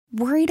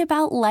Worried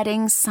about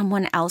letting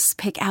someone else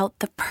pick out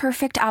the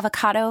perfect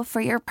avocado for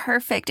your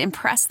perfect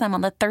impress them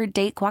on the third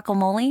date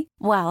guacamole?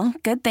 Well,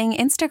 good thing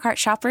Instacart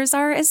shoppers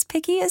are as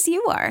picky as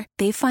you are.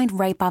 They find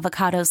ripe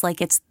avocados like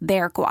it's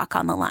their guac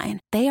on the line.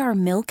 They are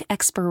milk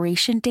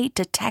expiration date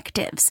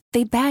detectives.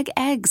 They bag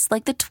eggs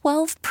like the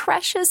 12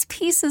 precious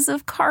pieces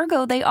of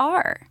cargo they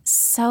are.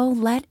 So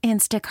let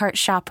Instacart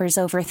shoppers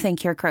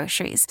overthink your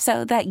groceries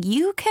so that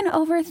you can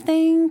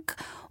overthink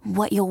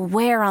what you'll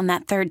wear on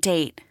that third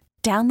date.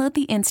 Download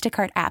the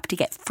Instacart app to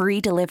get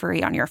free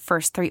delivery on your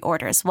first 3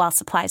 orders while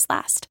supplies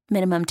last.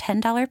 Minimum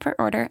 $10 per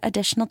order.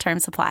 Additional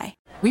terms apply.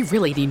 We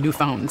really need new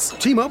phones.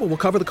 T-Mobile will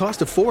cover the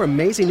cost of 4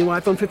 amazing new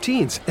iPhone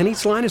 15s, and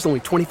each line is only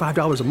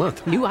 $25 a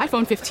month. New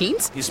iPhone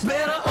 15s? It's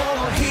better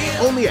over here.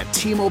 Only at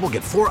T-Mobile,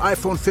 get 4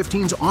 iPhone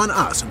 15s on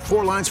us and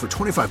 4 lines for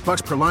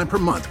 $25 per line per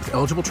month with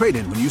eligible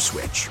trade-in when you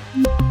switch.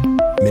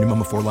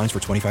 Minimum of 4 lines for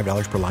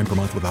 $25 per line per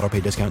month with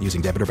autopay discount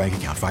using debit or bank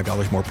account.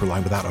 $5 more per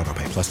line without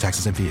autopay, plus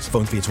taxes and fees.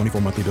 Phone fee at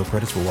 24 monthly bill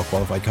credits for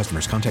well-qualified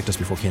customers. Contact us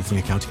before canceling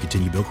account to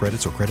continue bill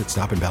credits or credit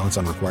stop and balance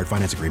on required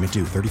finance agreement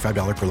due.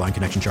 $35 per line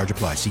connection charge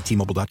applies. See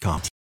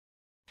T-Mobile.com.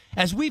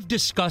 As we've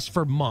discussed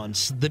for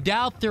months, the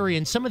Dow theory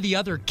and some of the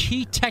other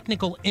key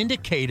technical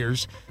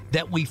indicators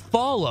that we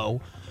follow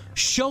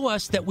show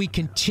us that we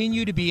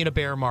continue to be in a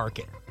bear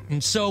market.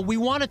 And so we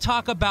want to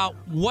talk about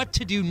what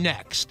to do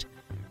next.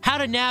 How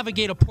to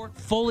navigate a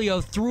portfolio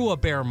through a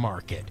bear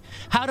market.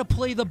 How to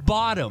play the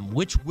bottom,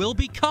 which will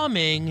be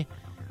coming,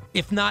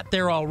 if not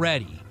there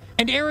already.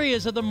 And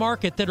areas of the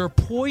market that are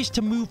poised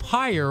to move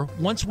higher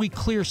once we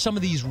clear some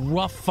of these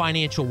rough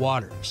financial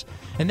waters.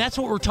 And that's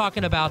what we're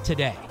talking about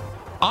today.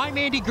 I'm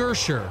Andy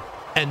Gersher,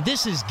 and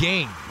this is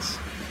Gains.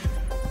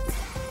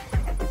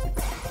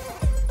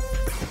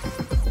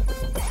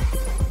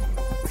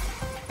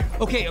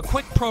 Okay, a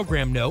quick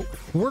program note.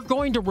 We're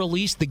going to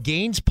release the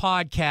Gains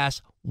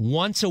podcast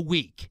once a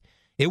week.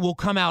 It will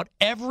come out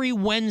every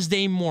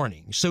Wednesday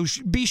morning, so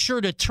be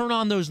sure to turn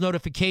on those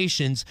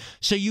notifications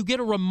so you get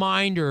a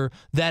reminder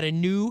that a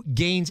new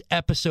Gains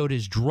episode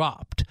is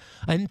dropped.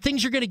 And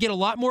things are going to get a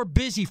lot more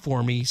busy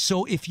for me,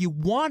 so if you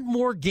want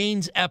more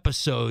Gains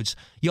episodes,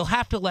 you'll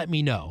have to let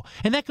me know.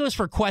 And that goes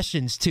for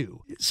questions,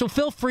 too. So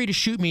feel free to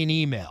shoot me an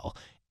email,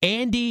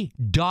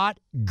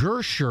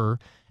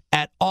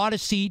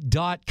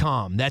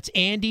 andy.gersher@odyssey.com. That's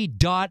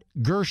andy.gersher,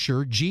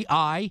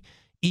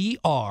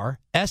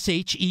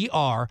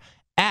 Gersher,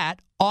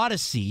 at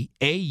Odyssey,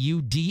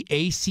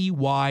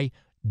 AUDACY.com.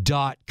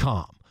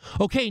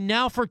 Okay,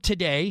 now for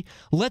today,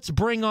 let's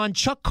bring on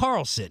Chuck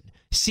Carlson,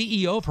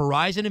 CEO of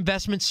Horizon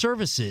Investment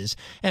Services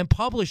and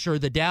publisher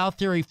of the Dow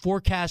Theory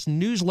Forecast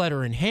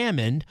newsletter in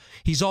Hammond.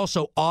 He's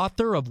also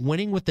author of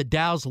Winning with the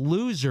Dow's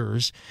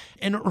Losers.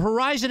 And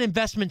Horizon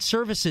Investment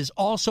Services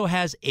also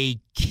has a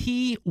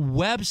key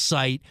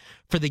website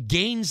for the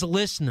Gains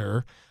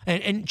listener.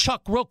 And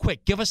Chuck, real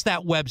quick, give us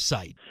that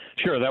website.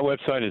 Sure. That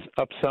website is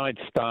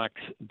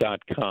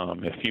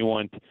upsidestocks.com. If you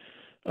want,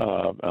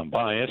 I'm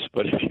biased,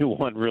 but if you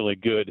want really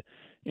good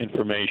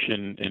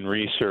information and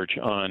research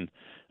on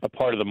a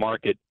part of the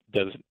market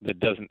that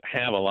doesn't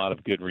have a lot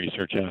of good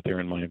research out there,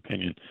 in my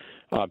opinion,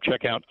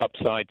 check out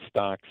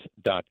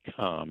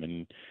upsidestocks.com.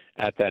 And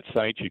at that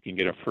site, you can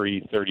get a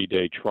free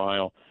 30-day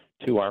trial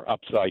to our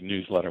Upside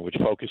newsletter, which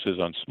focuses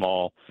on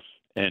small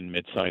and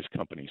mid-sized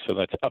companies. So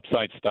that's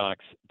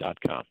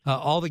upsidestocks.com.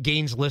 All the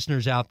Gains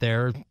listeners out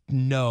there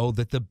know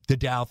that the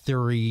Dow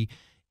theory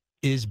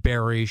is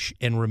bearish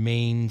and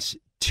remains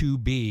to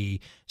be.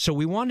 So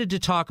we wanted to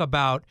talk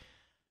about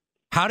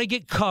how to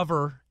get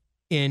cover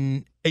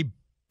in a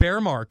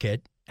bear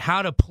market,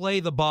 how to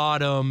play the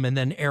bottom, and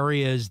then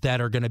areas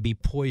that are going to be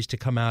poised to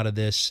come out of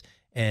this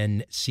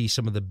and see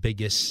some of the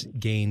biggest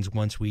gains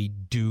once we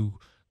do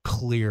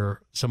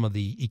clear some of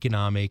the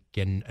economic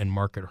and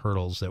market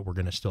hurdles that we're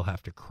going to still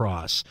have to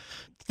cross.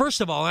 First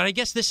of all, and I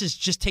guess this is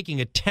just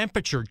taking a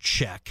temperature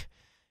check,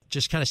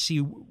 just kind of see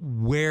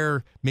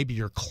where maybe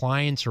your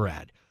clients are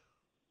at.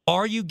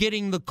 Are you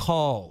getting the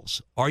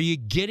calls? Are you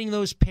getting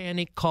those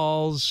panic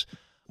calls?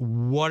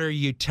 What are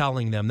you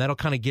telling them? That'll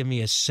kind of give me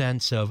a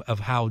sense of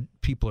how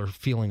people are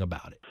feeling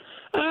about it.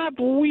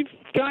 We've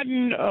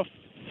gotten a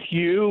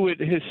few. It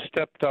has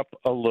stepped up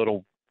a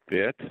little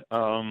bit.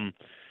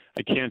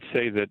 I can't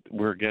say that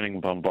we're getting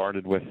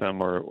bombarded with them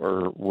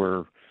or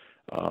we're,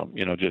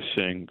 just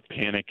seeing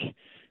panic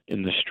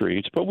in the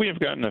streets, but we have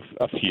gotten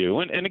a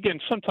few. And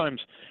again,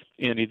 sometimes,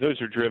 Andy, those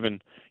are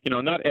driven,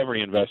 not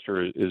every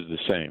investor is the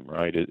same,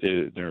 right?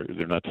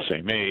 They're not the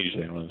same age,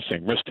 they don't have the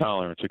same risk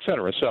tolerance, et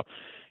cetera. So,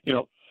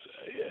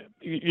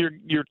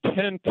 you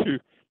tend to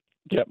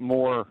get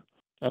more,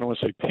 I don't want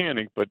to say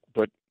panic, but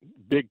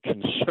big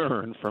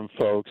concern from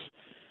folks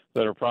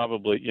that are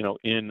probably,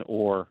 in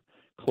or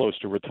close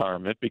to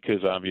retirement,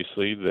 because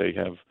obviously they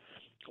have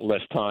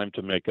less time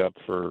to make up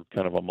for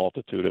kind of a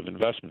multitude of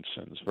investment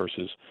sins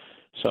versus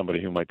somebody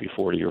who might be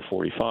 40 or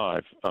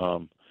 45.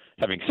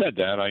 Having said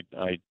that, I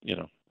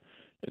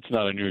it's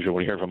not unusual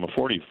to hear from a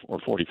 40 or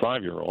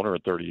 45-year-old or a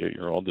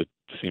 38-year-old that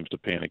seems to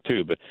panic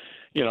too. But,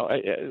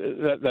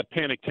 that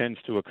panic tends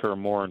to occur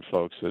more in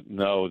folks that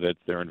know that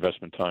their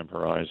investment time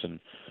horizon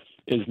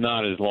is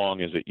not as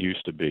long as it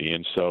used to be.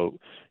 And so,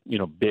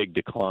 big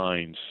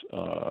declines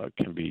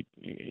can be,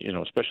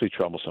 especially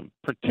troublesome,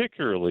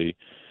 particularly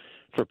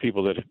for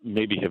people that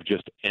maybe have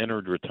just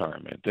entered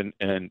retirement. And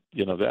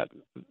that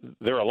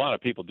there are a lot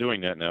of people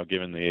doing that now,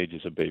 given the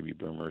ages of baby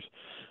boomers.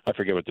 I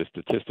forget what the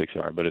statistics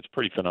are, but it's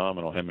pretty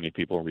phenomenal how many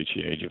people reach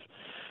the age of,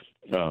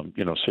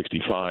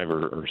 65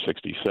 or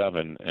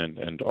 67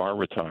 and are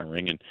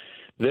retiring. And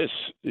this,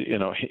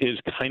 is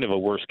kind of a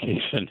worst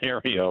case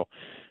scenario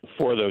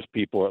for those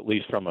people, at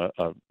least from a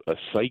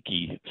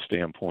psyche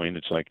standpoint.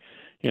 It's like,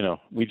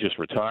 we just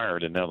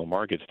retired and now the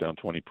market's down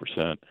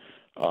 20%.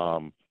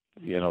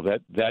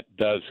 That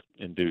does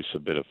induce a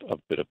bit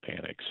of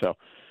panic. So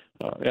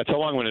that's a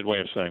long-winded way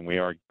of saying we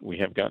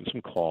have gotten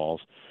some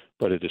calls,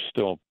 but it is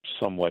still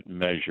somewhat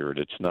measured.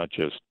 It's not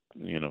just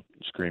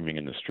screaming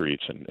in the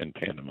streets and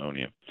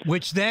pandemonium.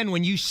 Which then,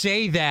 when you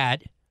say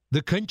that,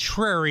 the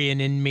contrarian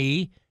in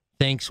me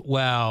thinks,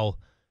 well,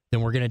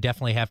 then we're going to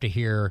definitely have to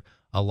hear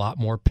a lot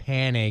more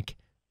panic,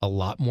 a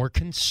lot more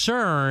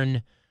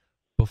concern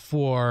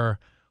before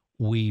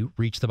we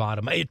reach the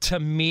bottom. To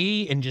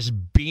me, and just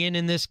being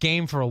in this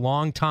game for a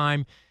long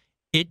time,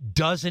 it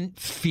doesn't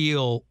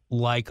feel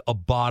like a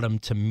bottom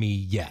to me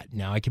yet.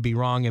 Now, I could be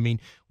wrong. I mean,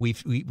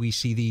 we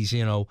see these,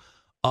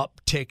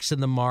 upticks in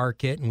the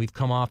market, and we've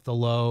come off the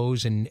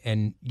lows, and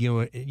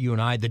you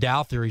and I, the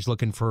Dow theory is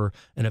looking for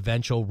an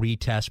eventual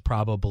retest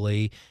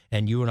probably,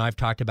 and you and I have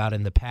talked about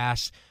in the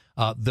past,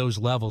 those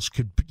levels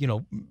could,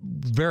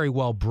 very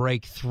well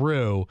break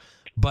through,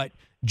 but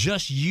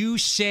just you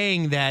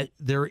saying that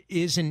there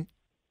isn't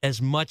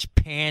as much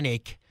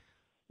panic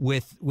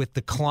with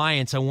the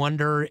clients, I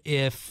wonder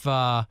if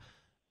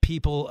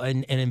people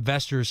and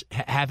investors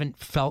haven't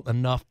felt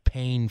enough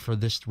pain for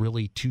this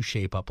really to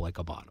shape up like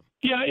a bottom.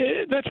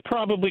 Yeah, that's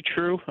probably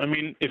true. I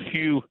mean, if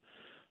you,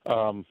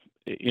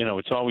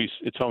 it's always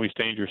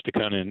dangerous to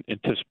kind of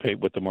anticipate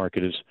what the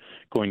market is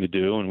going to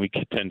do, and we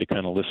tend to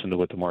kind of listen to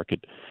what the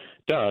market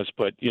does.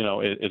 But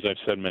as I've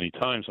said many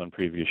times on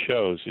previous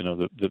shows,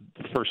 the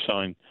first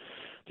thing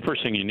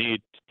you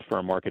need for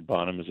a market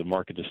bottom is a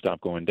market to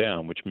stop going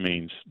down, which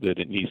means that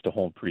it needs to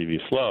hold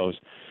previous lows.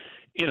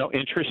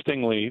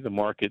 Interestingly, the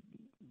market,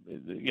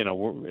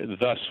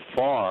 thus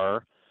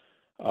far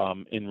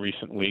in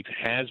recent weeks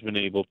has been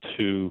able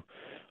to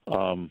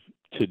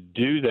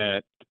do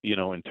that,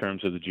 in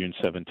terms of the June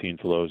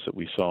 17th lows that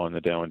we saw in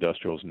the Dow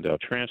Industrials and Dow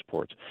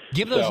Transports.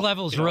 Give those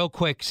levels real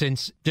quick,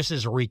 since this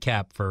is a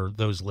recap for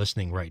those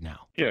listening right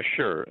now. Yeah,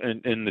 sure.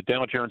 And the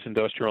Dow Jones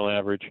Industrial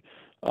Average,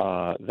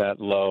 that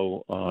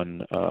low on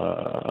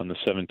the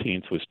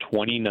 17th was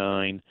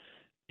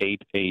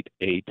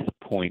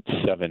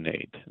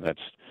 29,888.78.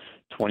 That's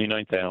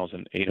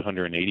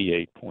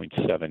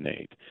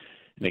 29,888.78.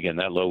 And again,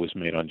 that low was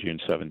made on June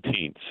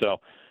 17th.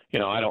 So,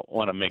 I don't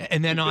want to make.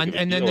 And then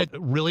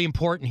really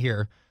important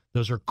here,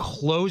 those are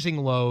closing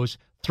lows.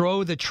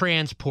 Throw the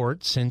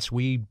transport, since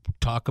we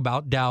talk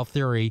about Dow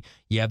theory.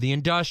 You have the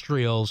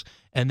industrials,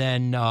 and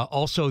then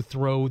also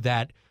throw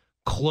that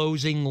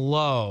closing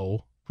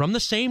low from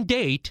the same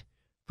date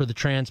for the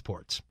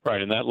transports.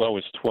 Right, and that low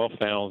is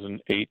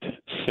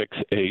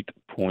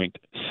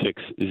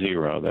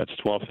 12,868.60. That's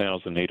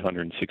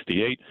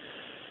 12,868.60.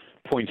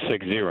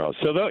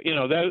 So,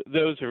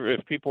 those are,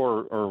 if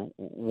people are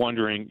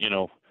wondering,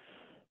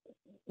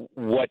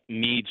 what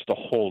needs to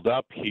hold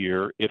up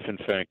here, if in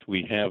fact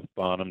we have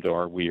bottomed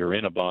or we are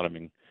in a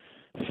bottoming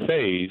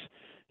phase,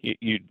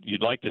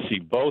 you'd like to see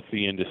both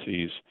the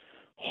indices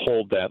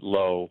hold that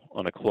low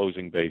on a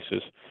closing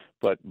basis,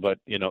 but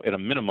at a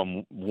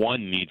minimum,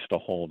 one needs to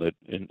hold it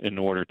in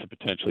order to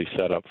potentially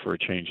set up for a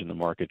change in the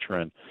market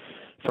trend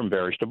from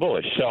bearish to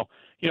bullish. So,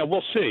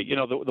 we'll see.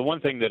 The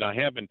one thing that I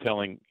have been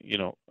telling,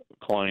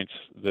 clients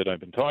that I've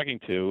been talking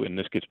to, and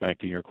this gets back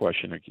to your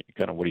question,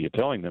 kind of what are you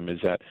telling them,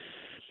 is that,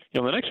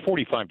 the next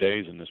 45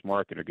 days in this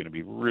market are going to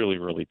be really,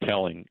 really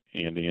telling,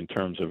 Andy, in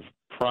terms of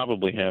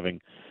probably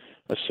having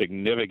a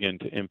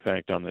significant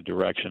impact on the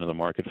direction of the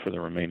market for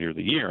the remainder of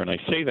the year. And I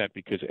say that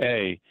because,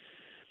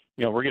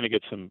 we're going to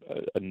get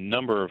a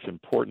number of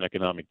important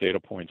economic data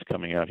points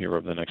coming out here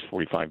over the next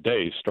 45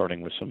 days,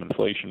 starting with some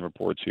inflation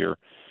reports here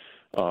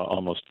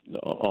almost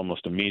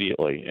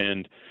immediately.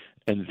 And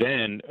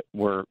then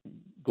we're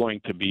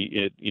going to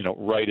be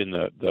right in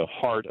the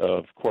heart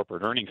of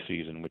corporate earnings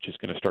season, which is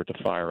going to start to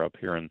fire up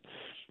here in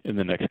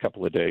the next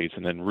couple of days,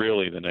 and then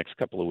really the next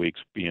couple of weeks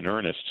be in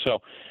earnest. So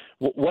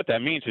what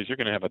that means is you're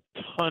going to have a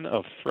ton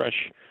of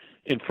fresh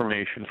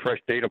information,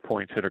 fresh data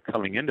points that are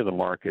coming into the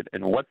market.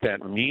 And what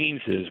that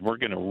means is we're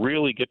going to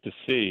really get to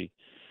see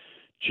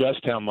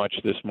just how much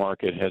this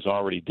market has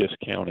already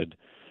discounted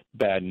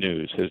bad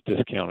news, has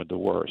discounted the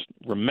worst.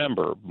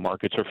 Remember,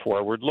 markets are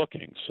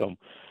forward-looking. So,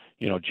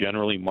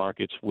 generally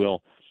markets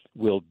will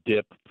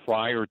dip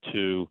prior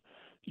to,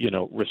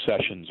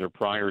 recessions or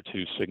prior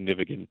to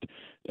significant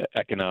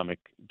economic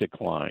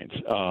declines.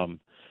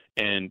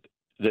 And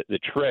the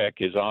trick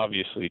is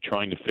obviously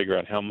trying to figure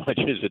out how much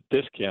is it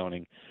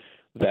discounting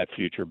that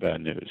future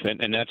bad news.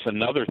 And that's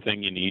another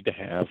thing you need to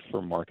have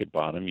for market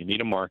bottom. You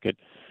need a market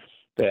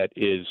that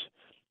is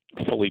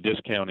fully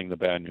discounting the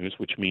bad news,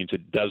 which means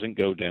it doesn't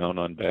go down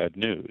on bad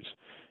news.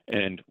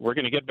 And we're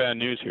going to get bad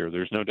news here.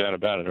 There's no doubt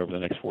about it over the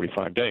next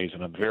 45 days.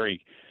 And I'm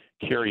very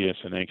curious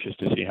and anxious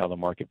to see how the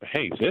market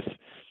behaves.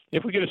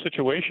 If we get a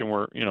situation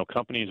where,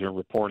 companies are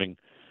reporting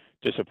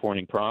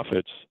disappointing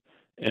profits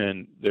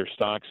and their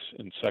stocks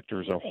and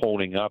sectors are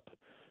holding up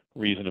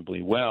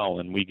reasonably well,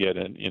 and we get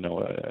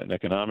an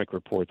economic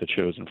report that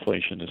shows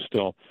inflation is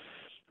still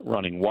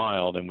running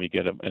wild, and we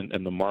get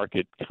and the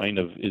market kind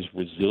of is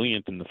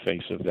resilient in the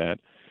face of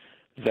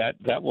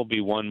that will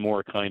be one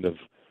more kind of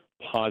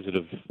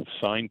positive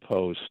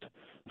signpost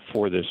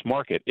for this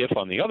market. If,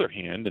 on the other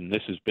hand, and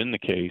this has been the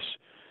case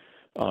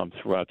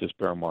throughout this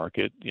bear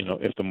market,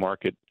 if the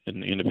market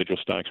and the individual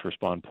stocks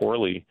respond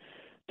poorly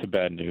to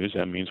bad news,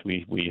 that means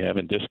we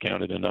haven't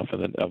discounted enough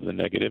of the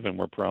negative, and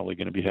we're probably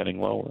going to be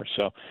heading lower.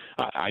 So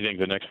I think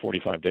the next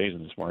 45 days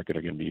in this market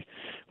are going to be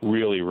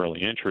really,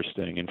 really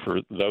interesting. And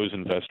for those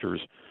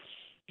investors,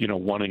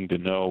 wanting to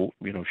know,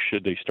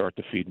 should they start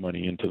to feed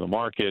money into the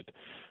market?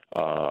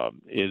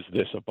 Is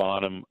this a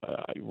bottom?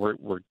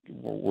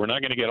 We're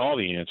not going to get all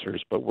the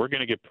answers, but we're going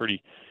to get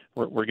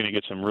we're going to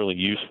get some really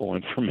useful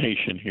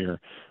information here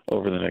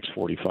over the next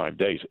 45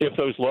 days. If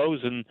those lows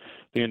in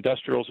the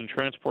industrials and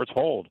transports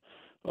hold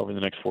over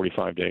the next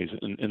 45 days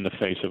in the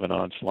face of an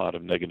onslaught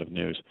of negative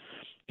news,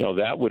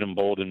 that would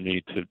embolden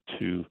me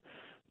to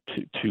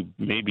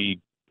maybe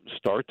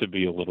start to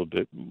be a little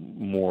bit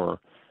more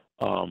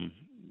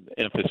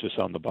emphasis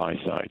on the buy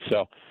side.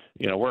 So,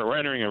 we're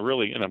entering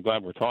and I'm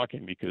glad we're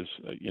talking because,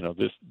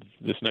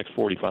 this next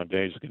 45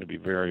 days is going to be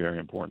very, very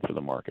important for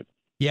the market.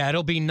 Yeah,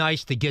 it'll be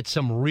nice to get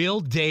some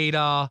real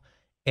data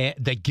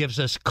that gives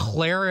us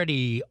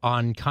clarity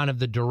on kind of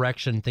the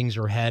direction things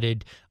are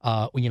headed.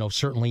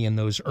 Certainly in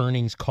those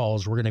earnings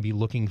calls, we're going to be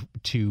looking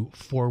to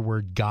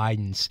forward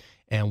guidance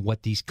and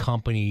what these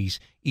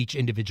companies, each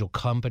individual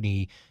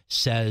company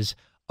says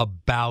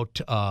about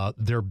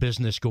their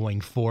business going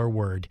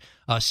forward.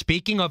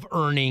 Speaking of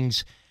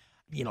earnings,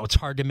 it's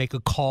hard to make a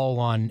call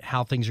on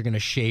how things are going to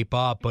shape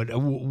up, but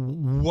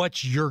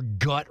what's your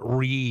gut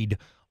read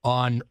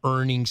on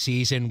earnings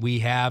season? We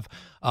have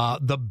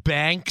the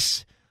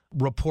banks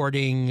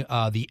reporting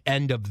the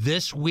end of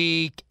this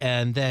week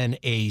and then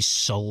a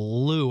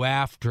slew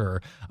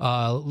after.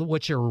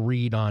 What's your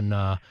read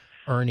on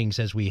earnings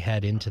as we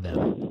head into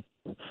them?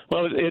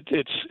 Well,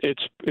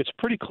 it's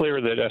pretty clear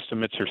that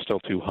estimates are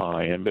still too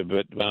high,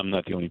 but I'm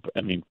not the only.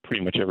 I mean,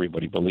 pretty much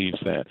everybody believes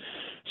that.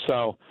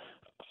 So,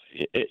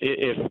 to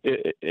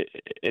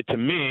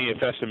me,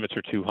 if estimates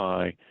are too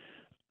high,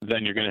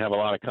 then you're going to have a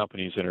lot of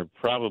companies that are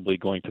probably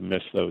going to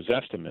miss those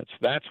estimates.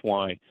 That's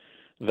why,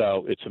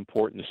 though, it's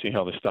important to see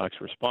how the stocks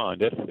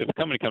respond. If a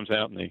company comes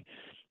out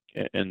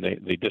and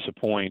they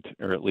disappoint,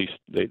 or at least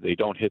they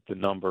don't hit the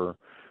number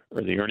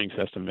or the earnings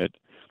estimate,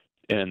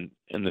 and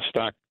the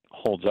stock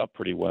holds up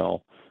pretty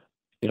well,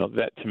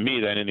 that to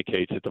me that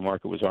indicates that the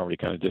market was already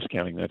kind of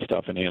discounting that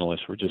stuff, and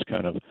analysts were just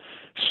kind of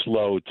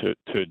slow to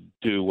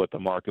do what the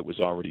market was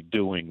already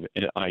doing,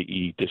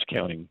 i.e.,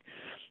 discounting,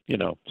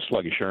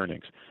 sluggish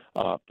earnings.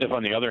 If,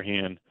 on the other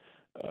hand,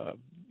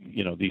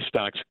 these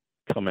stocks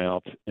come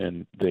out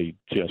and they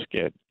just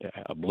get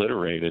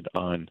obliterated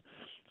on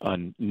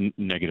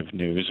negative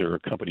news, or a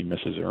company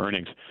misses their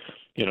earnings,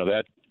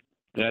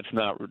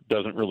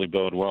 doesn't really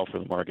bode well for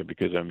the market,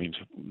 because that means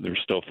there's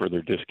still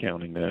further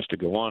discounting that has to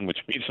go on, which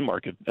means the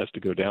market has to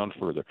go down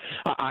further.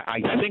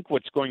 I think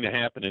what's going to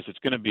happen is it's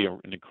going to be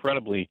an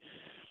incredibly,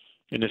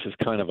 and this is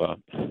kind of a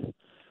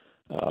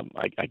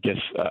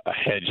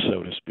hedge,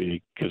 so to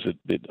speak, because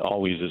it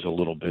always is a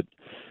little bit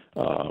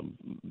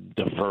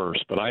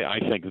diverse. But I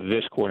think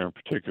this quarter in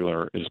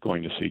particular is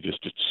going to see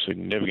just a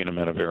significant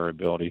amount of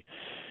variability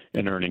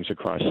in earnings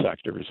across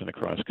sectors and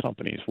across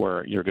companies,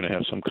 where you're going to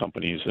have some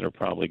companies that are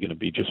probably going to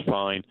be just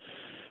fine.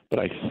 But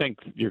I think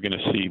you're going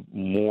to see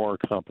more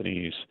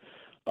companies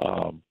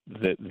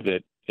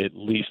that at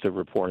least have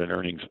reported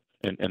earnings,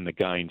 and the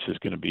guidance is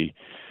going to be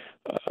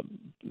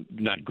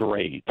not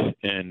great.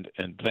 And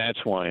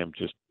that's why I'm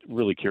just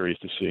really curious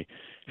to see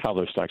how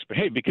those stocks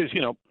behave, because,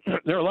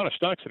 there are a lot of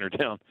stocks that are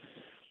down,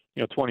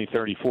 20,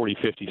 30, 40,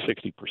 50,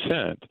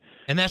 60%.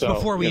 And that's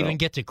before we even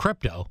get to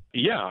crypto.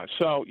 Yeah.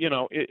 So,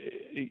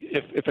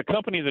 if a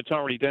company that's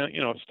already down,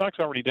 stock's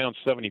already down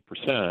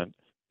 70%,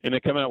 and they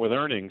come out with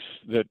earnings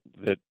that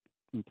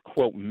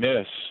quote,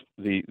 miss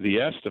the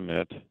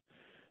estimate,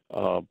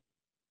 and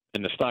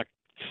the stock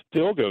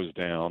still goes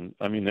down,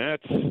 I mean,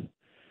 that's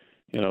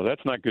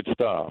not good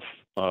stuff,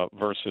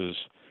 versus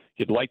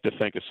you'd like to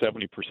think a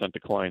 70%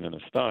 decline in a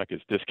stock is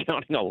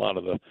discounting a lot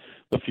of the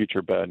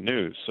future bad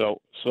news.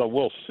 So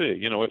we'll see.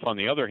 If, on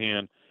the other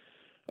hand,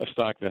 a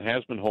stock that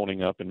has been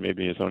holding up and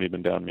maybe has only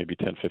been down maybe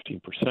 10,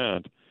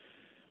 15%,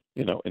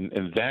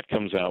 and that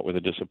comes out with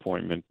a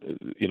disappointment,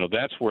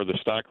 that's where the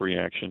stock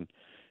reaction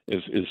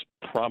is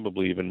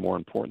probably even more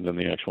important than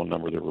the actual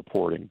number they're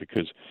reporting,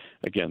 because,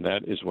 again,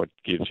 that is what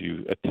gives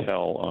you a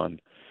tell on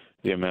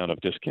the amount of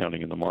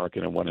discounting in the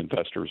market and what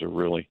investors are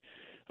really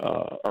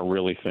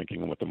thinking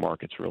and what the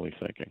market's really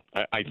thinking.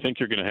 I think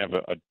you're going to have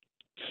a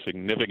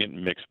significant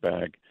mixed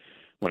bag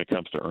when it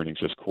comes to earnings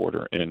this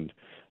quarter, and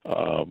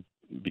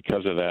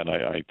because of that,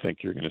 I think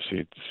you're going to see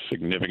a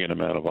significant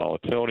amount of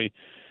volatility.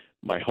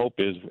 My hope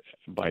is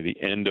by the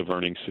end of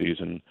earnings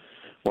season,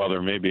 while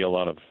there may be a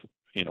lot of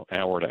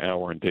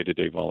hour-to-hour and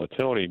day-to-day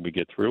volatility, we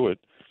get through it,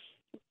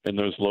 and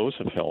those lows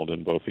have held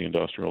in both the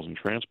industrials and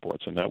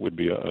transports, and that would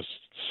be a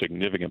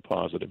significant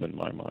positive in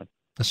my mind.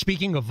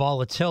 Speaking of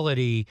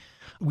volatility,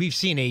 we've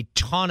seen a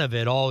ton of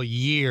it all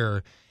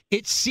year.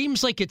 It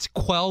seems like it's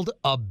quelled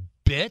a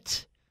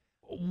bit.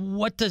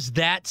 What does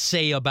that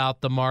say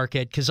about the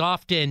market? Because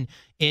often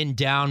in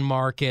down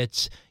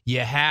markets,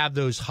 you have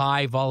those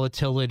high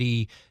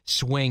volatility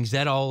swings.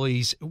 That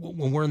always,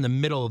 when we're in the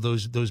middle of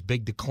those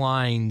big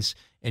declines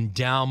and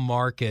down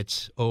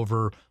markets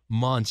over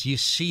months, you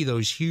see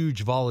those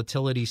huge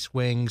volatility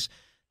swings.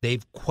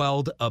 They've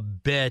quelled a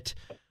bit.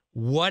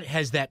 What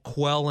has that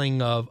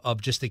quelling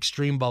of just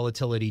extreme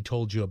volatility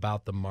told you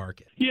about the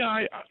market?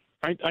 Yeah,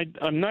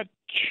 I'm not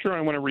sure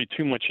I want to read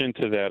too much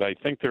into that. I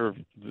think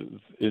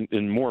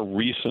in more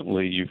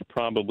recently, you've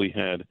probably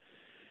had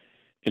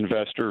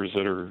investors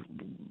that are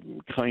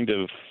kind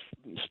of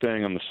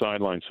staying on the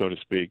sideline, so to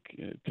speak,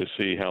 to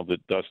see how the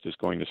dust is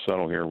going to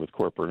settle here with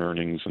corporate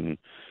earnings and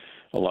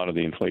a lot of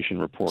the inflation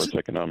reports,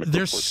 economic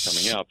reports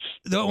coming out.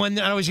 When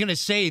I was going to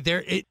say,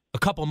 a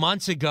couple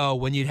months ago,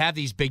 when you'd have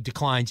these big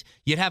declines,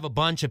 you'd have a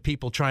bunch of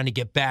people trying to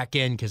get back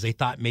in because they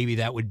thought maybe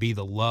that would be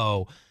the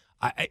low.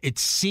 It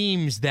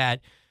seems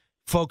that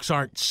folks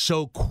aren't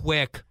so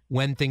quick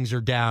when things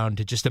are down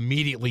to just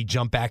immediately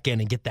jump back in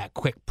and get that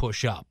quick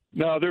push up.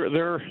 No,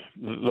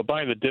 the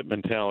buy the dip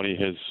mentality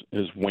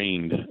has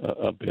waned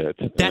a bit.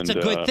 That's a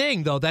good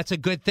thing, though. That's a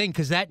good thing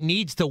because that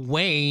needs to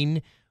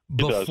wane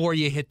before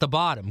you hit the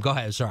bottom. Go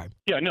ahead. Sorry.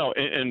 Yeah, no,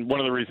 and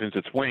one of the reasons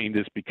it's waned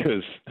is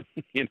because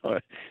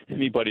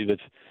anybody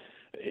that's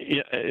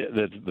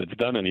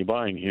done any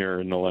buying here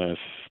in the last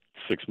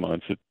 6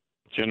 months, it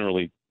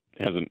generally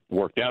hasn't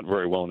worked out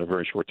very well on a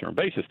very short-term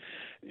basis.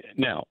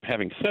 Now,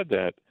 having said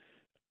that,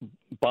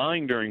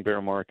 buying during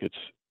bear markets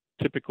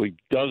typically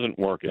doesn't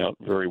work out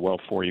very well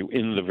for you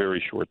in the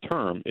very short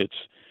term. It's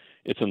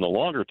in the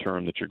longer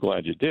term that you're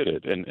glad you did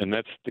it, and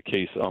that's the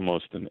case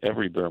almost in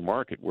every bear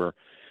market where,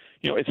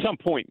 at some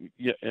point,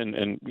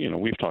 and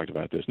we've talked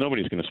about this,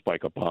 nobody's going to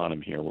spike a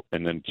bottom here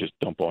and then just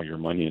dump all your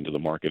money into the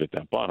market at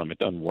that bottom. It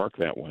doesn't work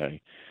that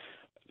way.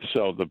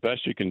 So the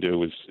best you can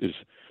do is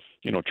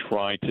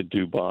try to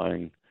do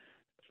buying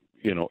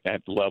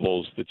at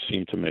levels that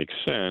seem to make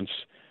sense.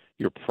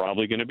 You're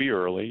probably going to be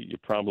early. You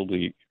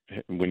probably,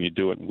 when you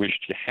do it,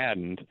 wished you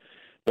hadn't,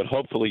 but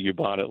hopefully you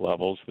bought at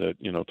levels that,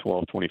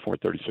 12, 24,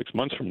 36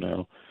 months from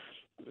now,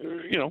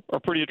 are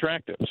pretty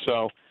attractive.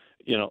 So,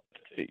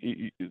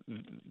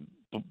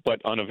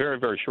 but on a very,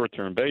 very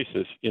short-term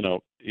basis,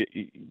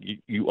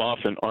 you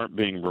often aren't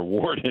being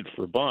rewarded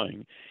for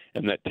buying,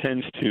 and that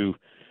tends to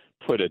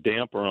put a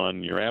damper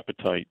on your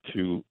appetite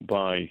to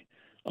buy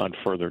on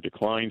further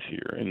declines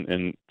here.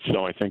 And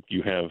so I think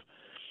you have,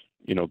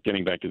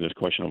 getting back to this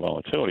question of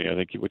volatility, I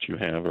think what you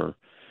have are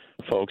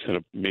folks that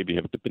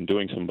have been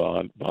doing some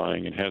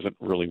buying and hasn't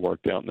really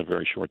worked out in the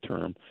very short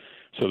term.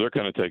 So they're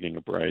kind of taking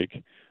a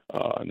break,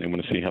 and they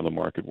want to see how the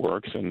market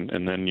works. And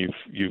then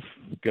you've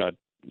got,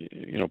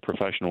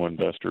 professional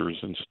investors,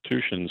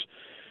 institutions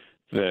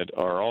that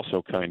are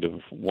also kind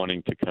of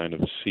wanting to kind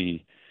of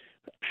see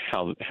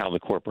how the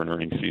corporate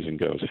earnings season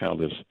goes, how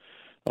this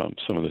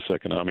some of this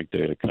economic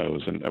data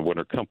goes, and what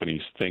are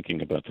companies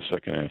thinking about the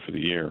second half of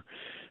the year.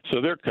 So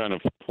they're kind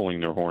of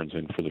pulling their horns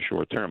in for the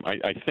short term.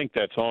 I think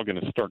that's all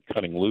going to start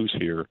cutting loose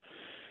here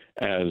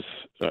and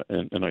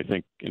I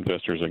think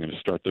investors are going to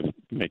start to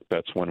make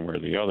bets one way or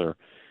the other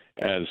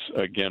as,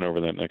 again,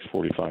 over that next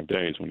 45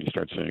 days when you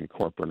start seeing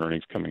corporate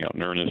earnings coming out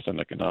in earnest and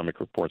economic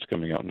reports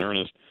coming out in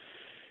earnest,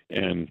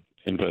 and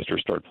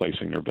investors start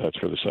placing their bets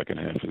for the second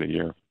half of the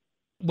year.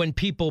 When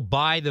people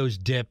buy those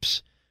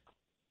dips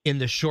in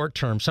the short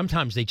term,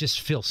 sometimes they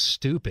just feel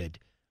stupid.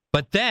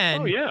 But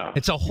then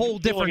it's a whole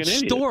different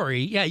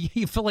story. Yeah,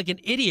 you feel like an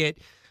idiot.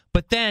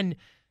 But then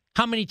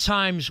how many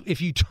times,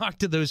 if you talk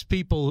to those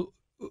people,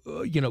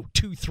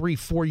 2, 3,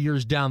 4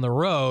 years down the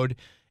road,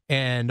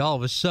 and all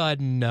of a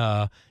sudden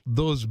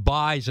those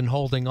buys and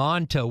holding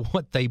on to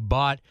what they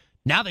bought,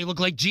 now they look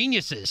like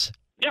geniuses.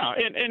 Yeah,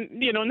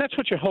 and that's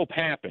what you hope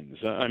happens.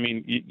 I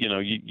mean,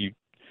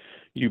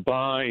 you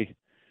buy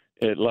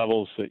at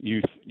levels that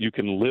you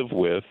can live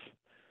with,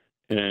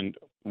 and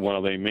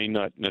while they may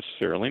not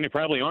necessarily, and they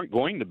probably aren't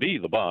going to be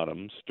the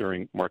bottoms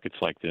during markets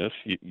like this,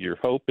 your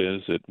hope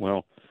is that,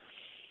 well,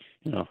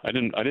 I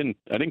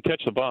didn't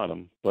catch the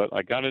bottom, but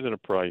I got it at a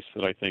price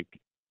that I think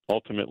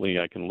ultimately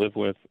I can live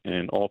with,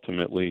 and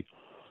ultimately,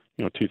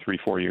 2, 3,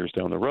 4 years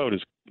down the road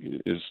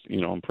is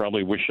I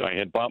probably wish I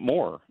had bought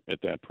more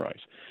at that price.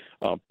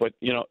 But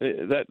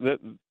that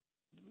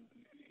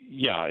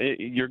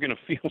you're going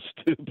to feel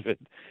stupid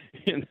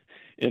in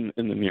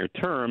the near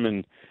term.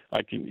 And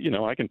I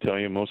can tell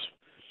you most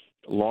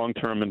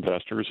long-term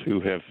investors who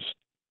have,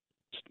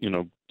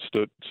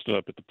 stood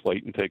up at the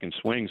plate and taken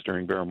swings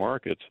during bear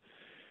markets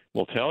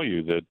will tell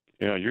you that,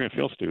 you're going to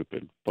feel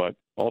stupid, but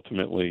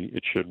ultimately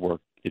it should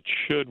work. It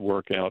should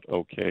work out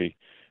okay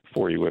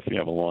for you if you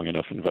have a long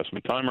enough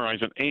investment time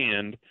horizon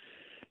and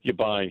you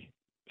buy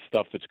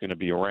stuff that's going to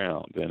be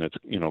around, and it's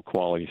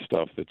quality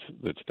stuff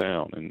that's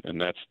down,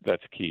 and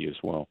that's key as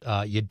well.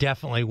 You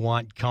definitely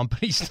want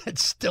companies that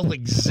still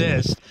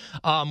exist.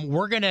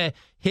 We're going to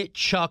hit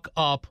Chuck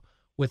up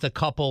with a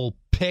couple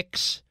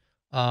picks,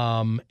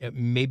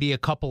 maybe a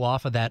couple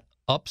off of that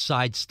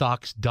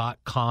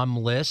UpsideStocks.com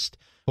list.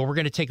 But we're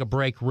going to take a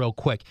break real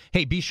quick.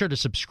 Hey, be sure to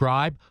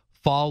subscribe,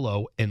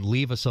 follow, and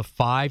leave us a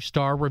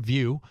 5-star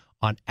review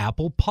on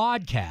Apple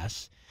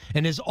Podcasts.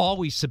 And as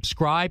always,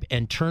 subscribe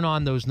and turn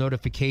on those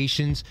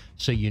notifications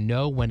so you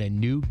know when a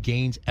new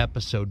Gains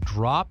episode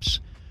drops.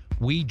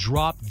 We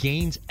drop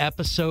Gains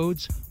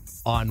episodes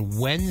on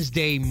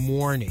Wednesday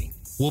morning.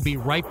 We'll be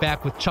right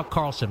back with Chuck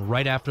Carlson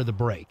right after the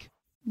break.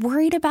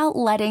 Worried about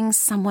letting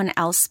someone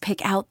else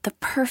pick out the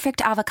perfect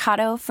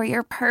avocado for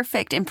your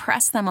perfect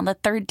impress them on the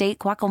third date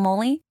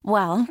guacamole?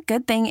 Well,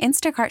 good thing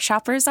Instacart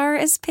shoppers are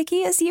as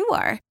picky as you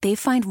are. They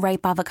find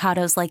ripe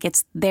avocados like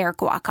it's their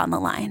guac on the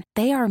line.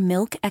 They are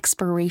milk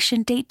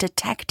expiration date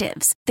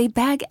detectives. They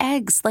bag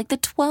eggs like the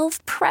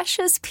 12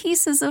 precious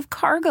pieces of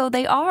cargo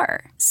they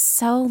are.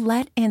 So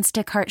let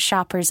Instacart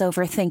shoppers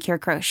overthink your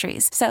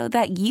groceries so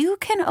that you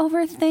can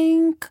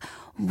overthink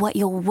what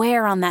you'll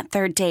wear on that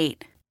third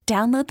date.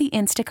 Download the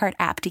Instacart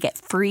app to get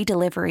free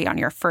delivery on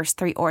your first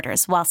 3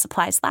 orders while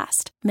supplies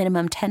last.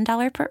 Minimum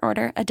 $10 per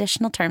order.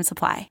 Additional terms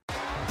apply.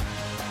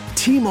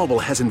 T-Mobile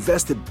has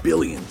invested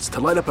billions to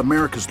light up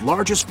America's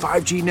largest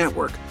 5G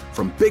network,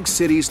 from big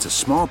cities to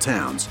small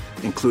towns,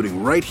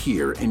 including right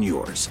here in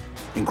yours.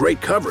 And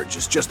great coverage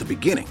is just the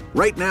beginning.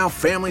 Right now,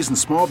 families and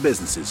small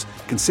businesses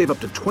can save up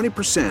to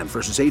 20%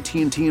 versus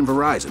AT&T and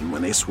Verizon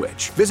when they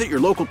switch. Visit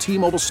your local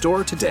T-Mobile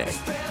store today.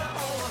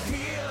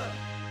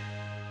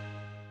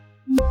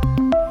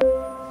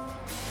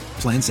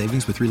 Plan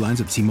savings with 3 lines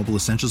of T-Mobile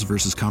Essentials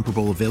versus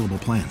comparable available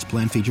plans.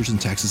 Plan features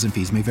and taxes and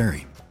fees may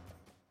vary.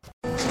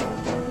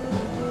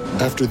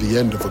 After the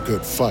end of a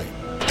good fight,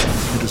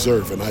 you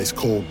deserve an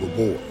ice-cold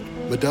reward.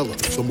 Modelo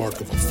is the mark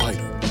of a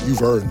fighter.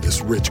 You've earned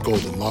this rich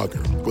golden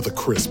lager with a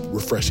crisp,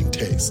 refreshing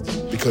taste.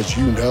 Because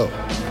you know,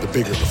 the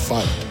bigger the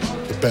fight,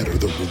 the better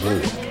the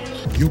reward.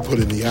 You put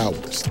in the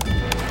hours,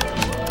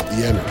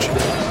 the energy,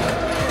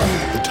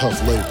 the tough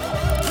labor.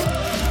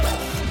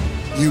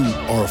 You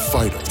are a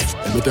fighter,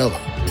 and Modelo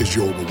is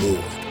your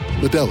reward.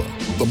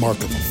 Modelo, the mark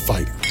of a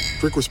fighter.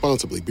 Drink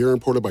responsibly. Beer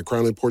imported by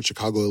Crown Imports,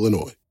 Chicago,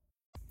 Illinois.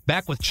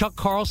 Back with Chuck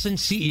Carlson,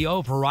 CEO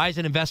of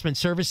Horizon Investment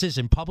Services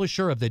and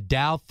publisher of the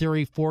Dow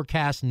Theory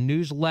Forecast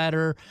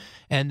newsletter.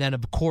 And then,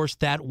 of course,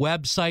 that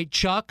website,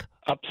 Chuck?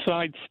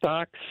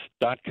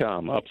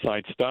 UpsideStocks.com.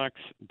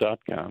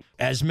 UpsideStocks.com.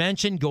 As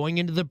mentioned, going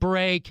into the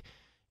break,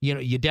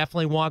 you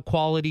definitely want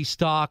quality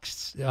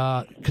stocks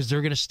because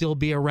they're going to still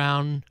be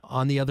around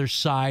on the other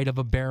side of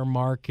a bear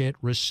market,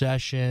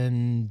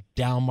 recession,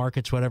 down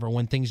markets, whatever,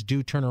 when things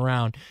do turn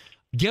around.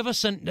 Give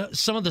us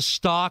some of the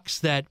stocks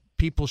that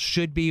people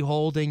should be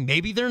holding.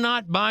 Maybe they're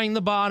not buying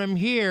the bottom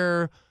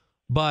here,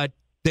 but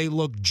they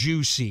look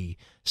juicy.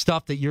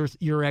 Stuff that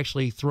you're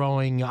actually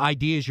throwing,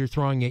 ideas you're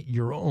throwing at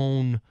your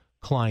own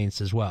clients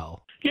as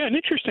well. Yeah, an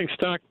interesting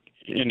stock,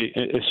 and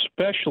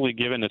especially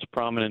given its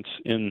prominence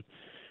in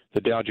the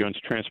Dow Jones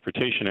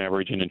Transportation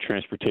Average and in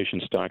transportation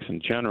stocks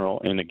in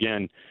general. And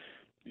again,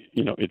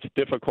 it's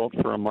difficult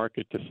for a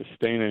market to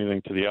sustain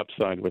anything to the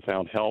upside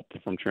without help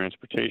from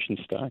transportation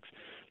stocks.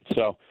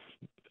 So,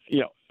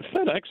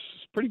 FedEx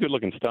is a pretty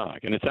good-looking stock,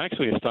 and it's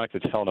actually a stock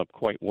that's held up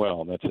quite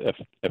well. That's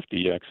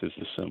FDX is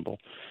the symbol.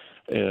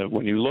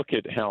 When you look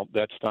at how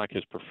that stock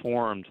has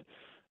performed,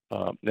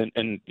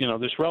 and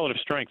this relative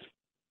strength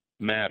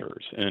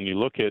matters. And you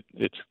look at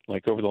it's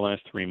like over the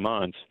last 3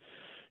 months,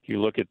 you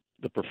look at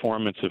the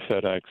performance of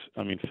FedEx.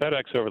 I mean,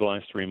 FedEx over the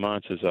last 3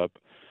 months is up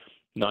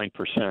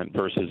 9%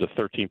 versus a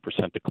 13%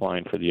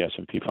 decline for the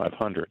S&P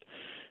 500.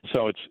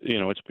 So it's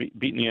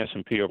beaten the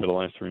S&P over the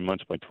last 3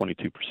 months by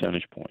 22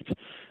 percentage points.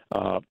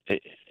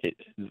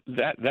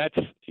 That's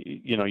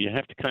you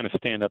have to kind of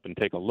stand up and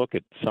take a look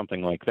at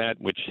something like that,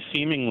 which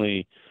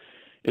seemingly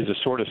is a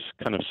sort of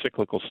kind of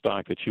cyclical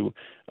stock that you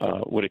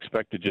would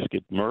expect to just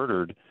get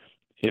murdered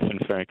if, in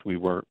fact, we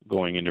were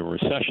going into a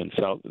recession.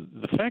 So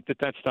the fact that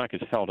that stock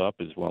has held up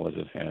as well as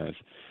it has,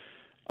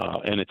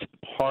 and it's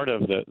part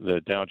of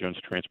the Dow Jones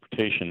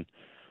Transportation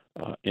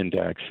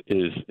Index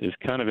is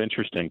kind of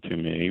interesting to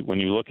me. When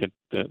you look at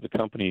the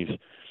company's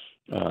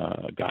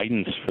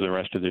guidance for the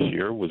rest of this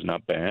year was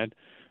not bad.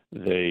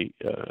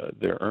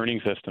 Their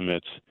earnings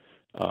estimates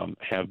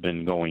have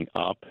been going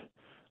up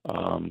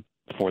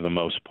for the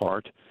most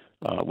part,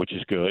 which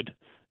is good.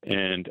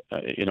 And,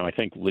 I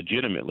think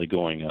legitimately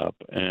going up.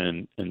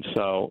 And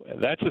so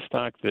that's a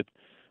stock that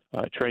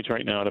trades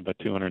right now at about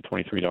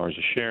 $223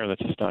 a share.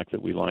 That's a stock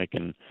that we like.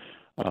 And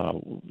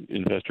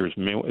investors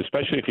may,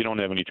 especially if you don't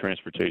have any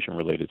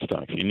transportation-related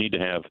stocks, you need to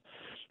have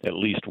at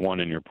least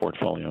one in your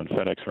portfolio. And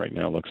FedEx right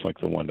now looks like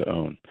the one to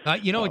own.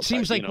 It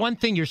seems like one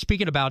thing you're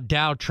speaking about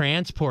Dow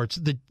Transports.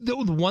 The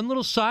one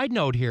little side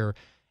note here,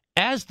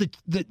 as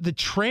the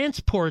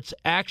transports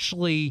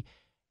actually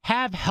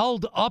have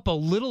held up a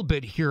little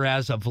bit here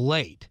as of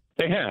late.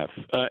 They have,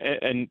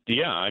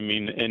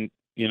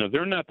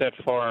 they're not that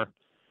far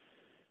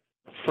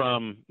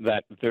from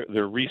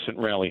their recent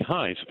rally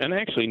highs, and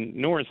actually,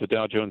 nor is the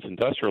Dow Jones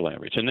Industrial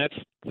Average, and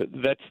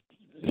that's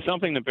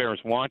something that bears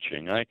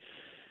watching.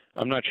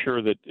 I'm not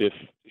sure that if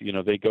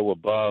they go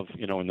above,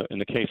 in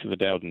the case of the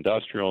Dow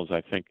Industrials,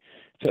 I think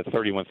it's at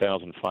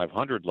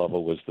 31,500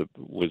 level was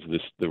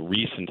the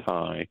recent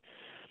high,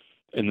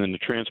 and then the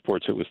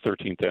transports it was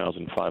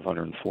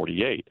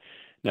 13,548.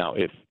 Now,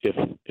 if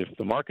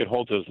the market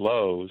holds those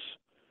lows,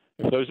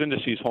 if those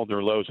indices hold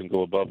their lows and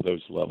go above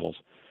those levels,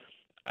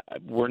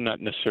 we're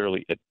not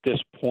necessarily at this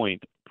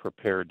point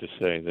prepared to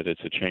say that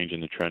it's a change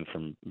in the trend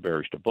from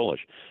bearish to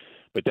bullish.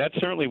 But that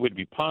certainly would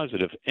be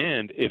positive.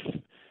 And if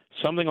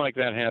something like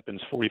that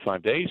happens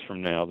 45 days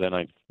from now, then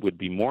I would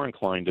be more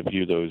inclined to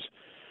view those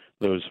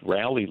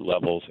rally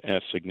levels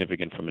as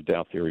significant from a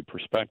Dow theory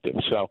perspective.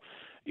 So,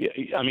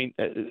 I mean,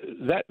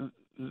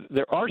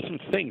 there are some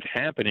things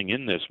happening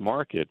in this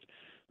market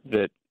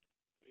that,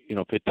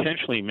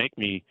 potentially make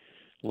me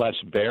less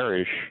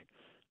bearish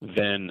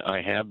than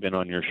I have been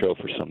on your show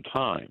for some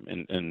time.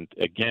 And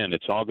again,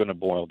 it's all going to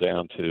boil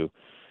down to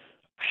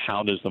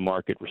how does the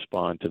market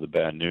respond to the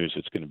bad news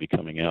that's going to be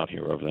coming out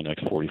here over the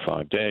next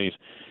 45 days?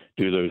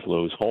 Do those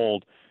lows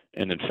hold?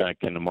 And in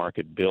fact, can the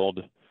market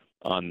build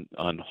on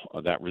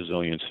that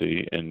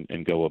resiliency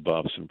and go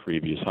above some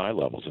previous high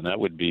levels? And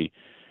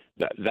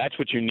that's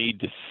what you need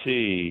to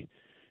see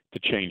to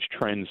change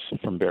trends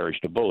from bearish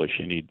to bullish.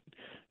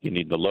 You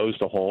need the lows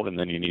to hold, and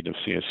then you need to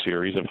see a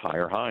series of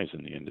higher highs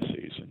in the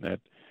indices, and that.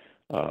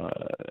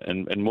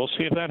 And we'll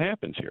see if that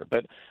happens here.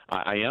 But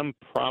I am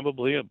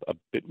probably a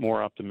bit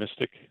more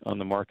optimistic on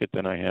the market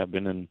than I have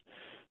been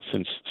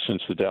since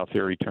the Dow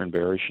theory turned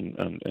bearish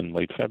in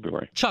late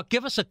February. Chuck,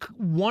 give us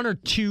one or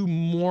two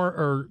more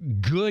or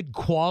good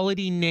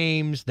quality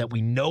names that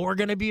we know are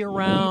going to be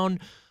around.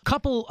 A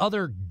couple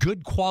other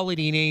good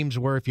quality names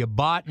where if you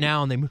bought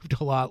now and they moved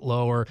a lot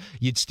lower,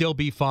 you'd still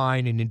be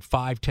fine. And in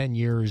 5-10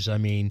 years, I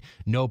mean,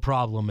 no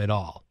problem at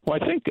all. Well,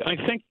 I think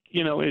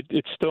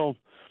it's still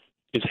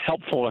is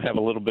helpful to have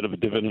a little bit of a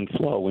dividend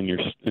flow in your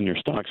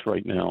stocks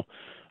right now,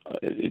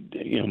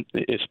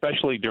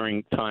 especially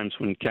during times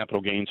when capital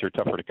gains are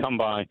tougher to come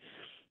by.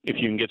 If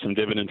you can get some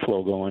dividend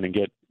flow going and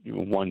get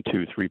 1,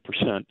 2,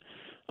 3%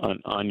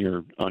 on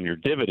your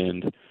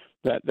dividend,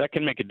 that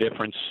can make a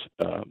difference,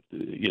 to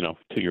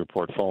your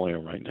portfolio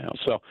right now.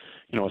 So,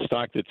 a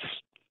stock that's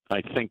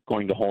I think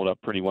going to hold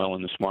up pretty well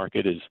in this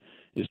market is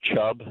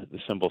Chubb, the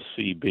symbol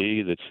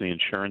CB. That's the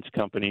insurance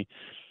company.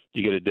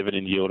 You get a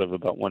dividend yield of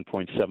about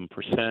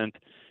 1.7%,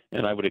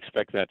 and I would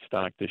expect that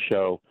stock to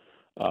show,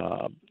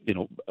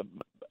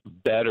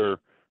 better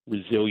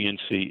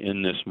resiliency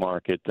in this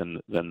market than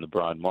the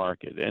broad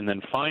market. And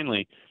then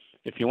finally,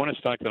 if you want a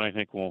stock that I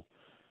think will,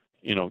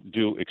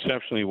 do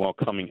exceptionally well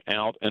coming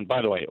out, and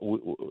by the way,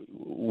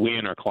 we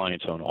and our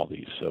clients own all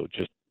these, so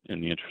just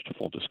in the interest of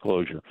full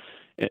disclosure.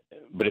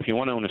 But if you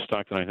want to own a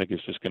stock that I think is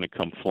just going to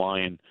come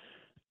flying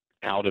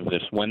out of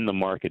this when the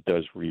market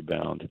does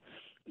rebound,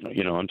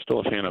 I'm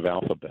still a fan of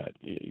Alphabet.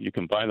 You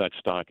can buy that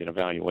stock at a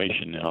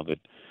valuation now that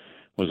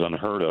was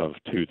unheard of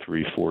 2,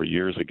 3, 4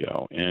 years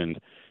ago. And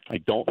I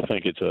don't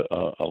think it's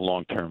a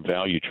long-term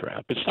value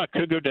trap. The stock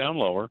could go down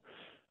lower.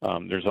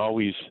 There's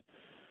always,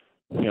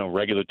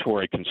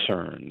 regulatory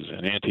concerns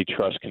and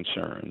antitrust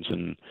concerns.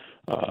 And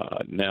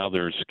now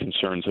there's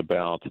concerns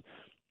about,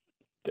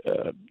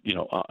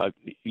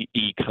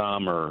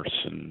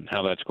 e-commerce and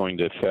how that's going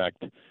to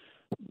affect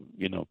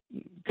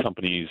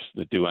companies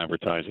that do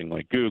advertising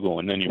like Google,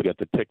 and then you've got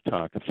the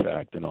TikTok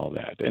effect and all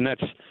that. And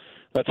that's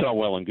all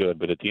well and good,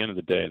 but at the end of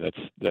the day,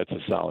 that's a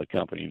solid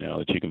company now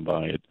that you can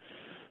buy it,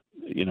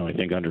 I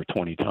think under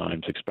 20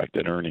 times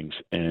expected earnings.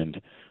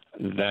 And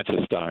that's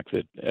a stock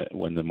that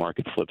when the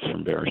market flips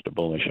from bearish to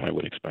bullish, I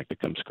would expect to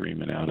come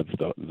screaming out of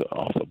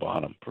off the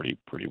bottom pretty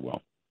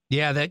well.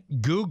 Yeah,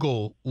 that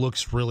Google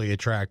looks really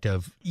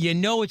attractive.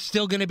 It's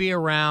still going to be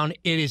around.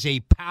 It is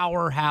a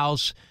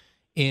powerhouse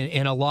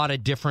in a lot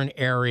of different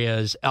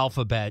areas.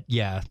 Alphabet,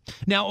 yeah.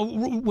 Now,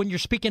 when you're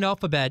speaking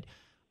Alphabet,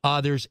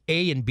 there's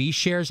A and B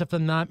shares, if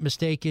I'm not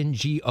mistaken,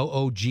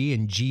 GOOG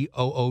and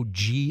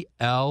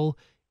GOOGL.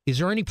 Is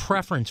there any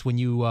preference when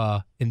you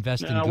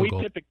invest in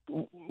Google?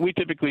 We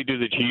typically do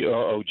the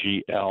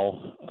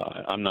GOOGL.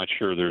 I'm not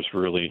sure there's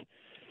really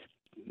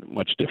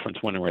much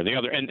difference one way or the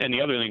other. And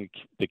the other thing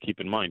to keep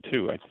in mind,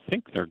 too, I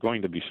think they're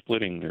going to be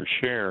splitting their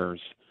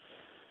shares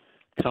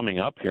coming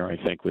up here, I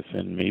think,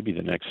 within maybe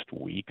the next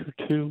week or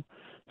two.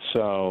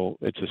 So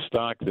it's a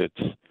stock that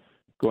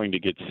going to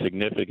get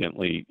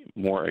significantly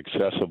more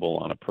accessible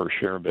on a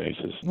per-share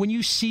basis. When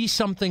you see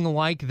something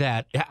like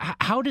that,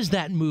 how does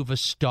that move a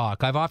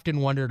stock? I've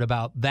often wondered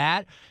about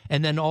that.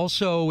 And then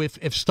also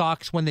if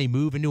stocks, when they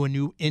move into a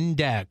new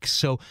index.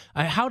 So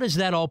how does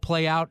that all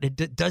play out?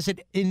 Does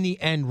it, in the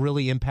end,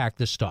 really impact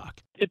the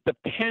stock? It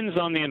depends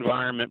on the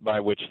environment by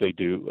which they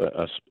do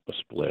a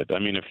split. I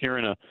mean, if you're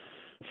in a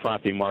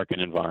frothy market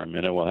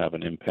environment, it will have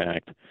an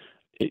impact.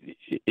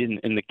 In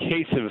the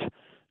case of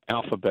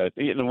Alphabet,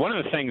 one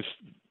of the things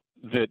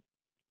that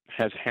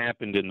has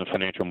happened in the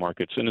financial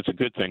markets, and it's a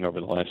good thing over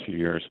the last few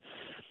years,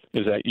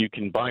 is that you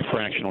can buy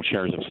fractional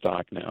shares of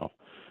stock now.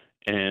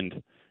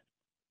 And,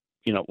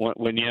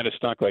 when you had a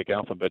stock like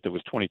Alphabet that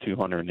was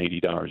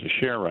 $2,280 a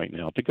share right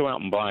now, to go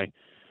out and buy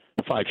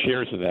 5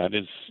 shares of that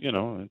is,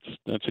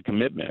 that's a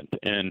commitment.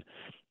 And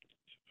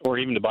or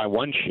even to buy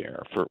 1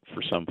 share for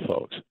some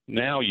folks.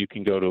 Now you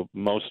can go to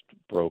most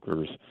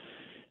brokers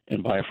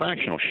and buy a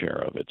fractional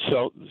share of it.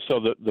 So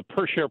the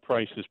per share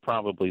price is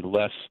probably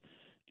less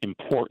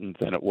important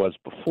than it was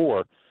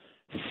before.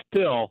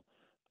 Still,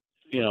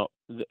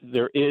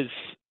 there is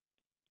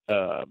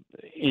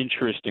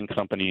interest in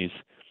companies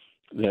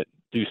that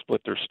do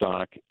split their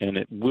stock, and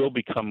it will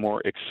become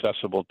more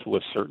accessible to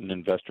a certain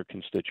investor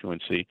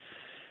constituency.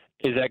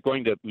 Is that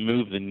going to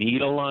move the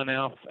needle on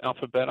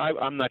Alphabet?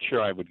 I'm not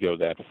sure I would go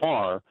that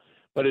far,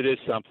 but it is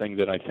something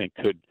that I think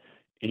could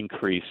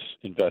increase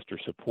investor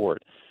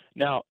support.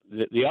 Now,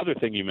 the other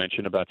thing you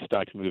mentioned about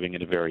stocks moving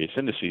into various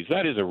indices,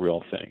 that is a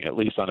real thing, at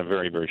least on a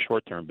very, very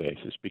short-term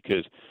basis,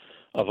 because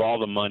of all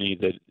the money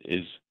that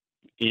is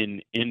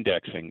in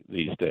indexing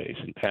these days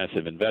and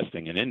passive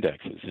investing in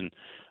indexes. And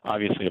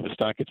obviously, if a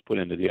stock gets put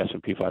into the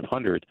S&P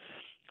 500,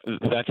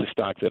 that's a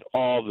stock that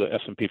all the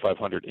S&P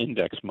 500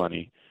 index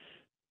money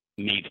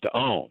needs to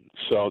own.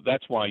 So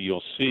that's why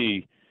you'll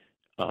see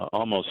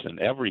almost in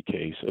every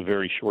case a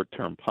very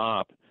short-term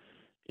pop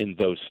in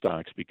those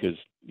stocks because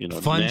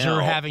funds now,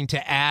 are having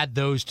to add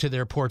those to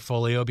their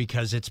portfolio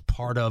because it's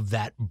part of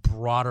that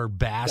broader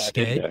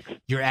basket.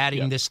 You're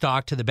adding this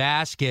stock to the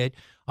basket.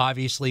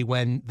 Obviously,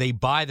 when they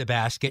buy the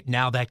basket,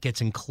 now that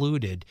gets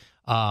included.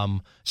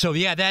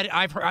 That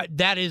I've heard,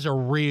 that is a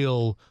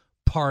real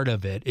part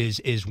of it.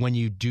 Is when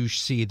you do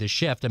see the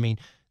shift. I mean,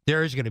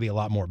 there is going to be a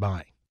lot more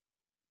buying.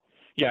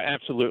 Yeah,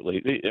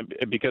 absolutely,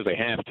 because they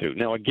have to.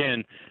 Now,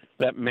 again,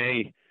 that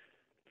may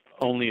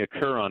only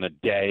occur on a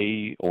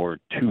day or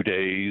 2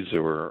 days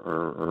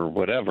or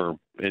whatever.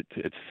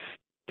 It's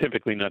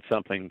typically not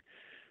something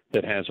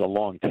that has a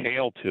long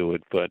tail to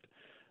it, but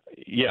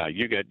yeah,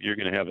 you're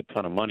going to have a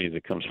ton of money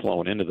that comes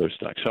flowing into those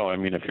stocks. So, I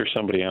mean, if you're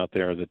somebody out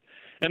there that,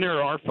 and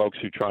there are folks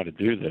who try to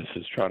do this,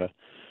 is try to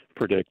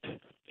predict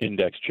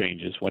index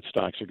changes, what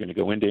stocks are going to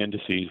go into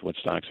indices, what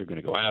stocks are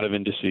going to go out of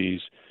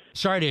indices.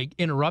 Sorry to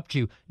interrupt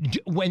you.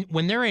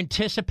 When they're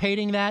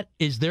anticipating that,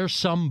 is there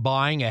some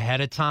buying ahead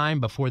of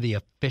time before the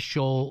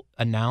official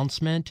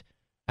announcement?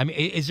 I mean,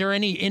 is there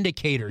any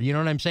indicator? You know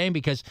what I'm saying?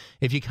 Because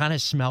if you kind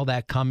of smell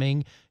that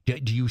coming,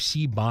 do you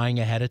see buying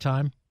ahead of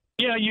time?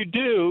 Yeah, you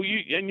do.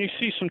 You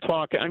see some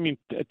talk. I mean,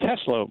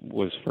 Tesla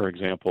was, for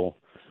example,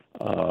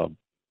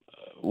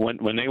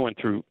 when they went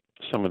through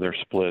some of their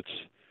splits,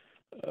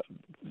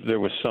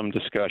 there was some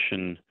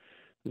discussion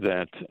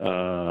that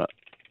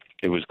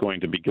it was going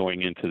to be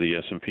going into the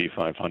S&P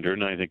 500,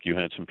 and I think you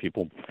had some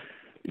people,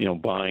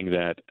 buying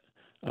that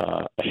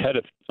ahead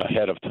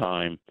of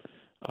time,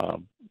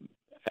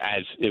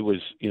 as it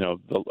was,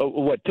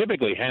 what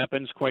typically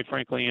happens, quite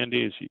frankly,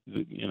 Andy, is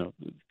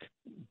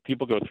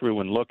people go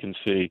through and look and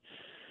see,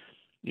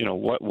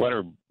 what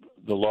are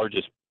the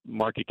largest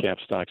market cap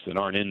stocks that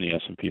aren't in the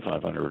S&P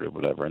 500 or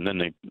whatever, and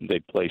then they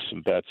place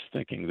some bets,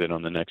 thinking that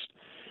on the next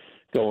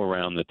go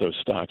around that those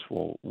stocks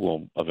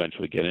will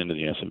eventually get into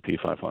the S&P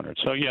 500.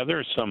 So yeah,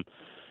 there's some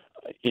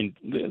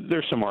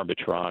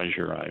arbitrage,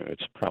 or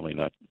it's probably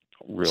not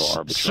real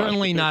arbitrage.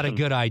 Certainly not a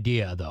good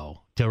idea,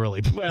 though, to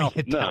really. Well,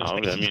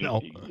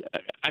 no,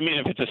 I mean,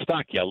 if it's a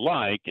stock you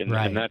like, and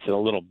that's a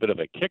little bit of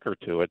a kicker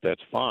to it,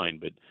 that's fine.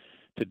 But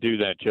to do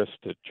that just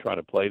to try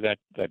to play that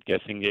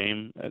guessing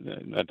game,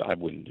 I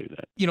wouldn't do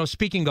that.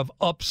 Speaking of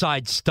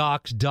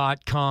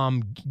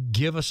UpsideStocks.com,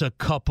 give us a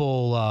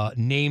couple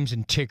names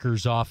and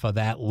tickers off of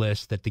that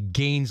list that the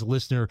Gains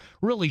listener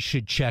really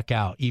should check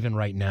out, even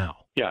right now.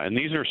 Yeah, and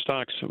these are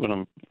stocks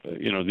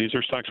these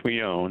are stocks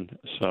we own,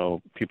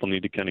 so people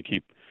need to kind of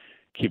keep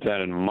that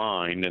in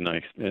mind. And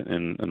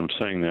I'm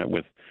saying that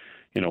with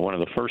one of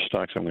the first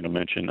stocks I'm going to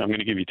mention. I'm going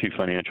to give you 2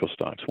 financial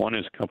stocks. One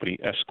is company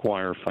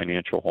Esquire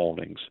Financial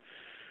Holdings.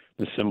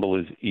 The symbol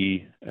is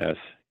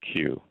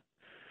ESQ,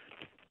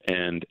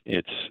 and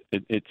it's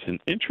an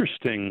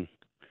interesting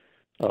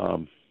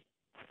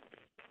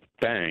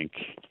bank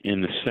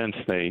in the sense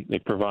they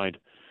provide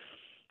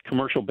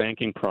commercial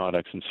banking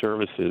products and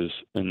services,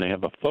 and they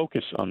have a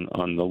focus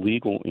on the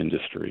legal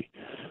industry.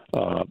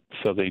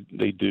 So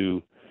they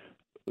do,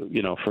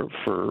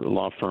 for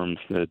law firms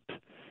that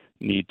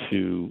need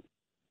to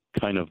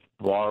kind of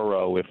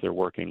borrow if they're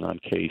working on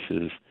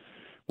cases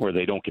where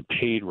they don't get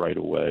paid right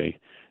away.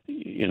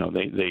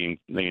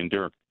 they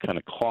endure kind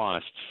of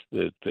costs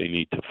that they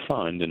need to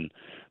fund, and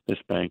this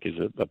bank is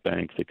a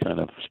bank that kind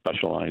of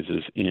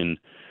specializes in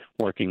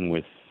working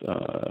with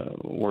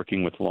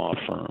law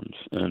firms,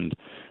 and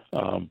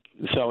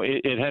so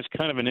it has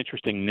kind of an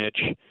interesting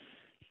niche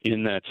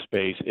in that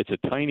space. It's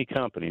a tiny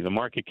company. The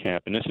market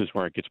cap, and this is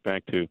where it gets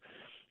back to,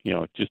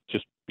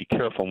 just be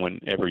careful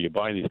whenever you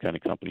buy these kind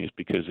of companies,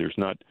 because there's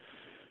not,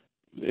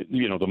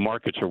 the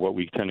markets are what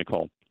we tend to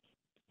call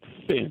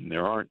thin.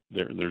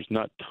 There's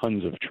not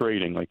tons of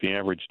trading. Like the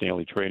average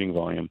daily trading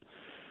volume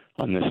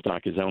on this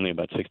stock is only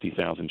about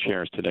 60,000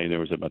 shares. Today there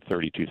was about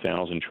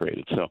 32,000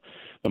 traded. So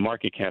the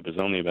market cap is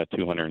only about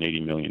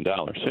 $280 million.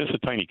 So it's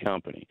a tiny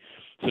company.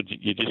 So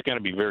you just got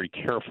to be very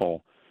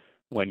careful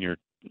when you're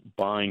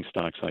buying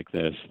stocks like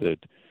this, that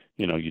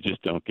you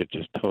just don't get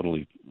just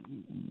totally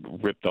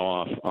ripped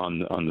off on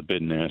the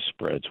bid and ask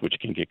spreads, which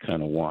can get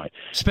kind of wide.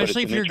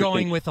 Especially if you're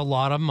going with a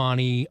lot of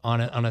money on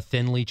a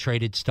thinly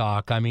traded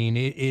stock. I mean,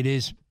 it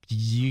is,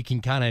 you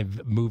can kind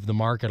of move the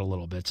market a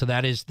little bit. So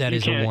that is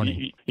a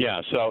warning.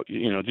 Yeah. So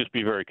just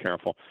be very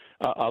careful.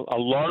 A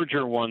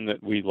larger one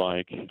that we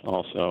like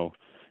also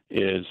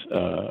is,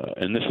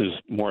 and this is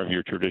more of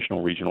your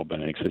traditional regional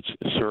banks. It's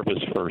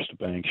Service First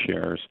Bank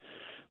shares.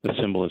 The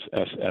symbol is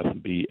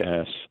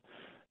SFBS.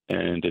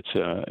 And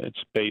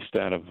it's based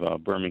out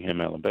of Birmingham,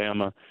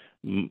 Alabama.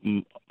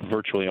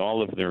 Virtually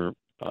all of their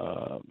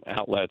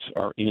outlets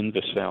are in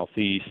the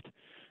Southeast,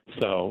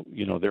 so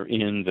they're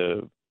in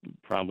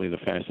probably the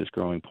fastest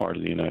growing part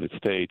of the United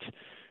States.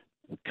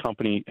 The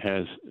company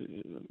has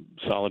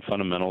solid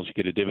fundamentals. You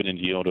get a dividend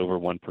yield over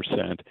 1%.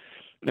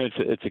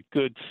 It's a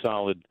good,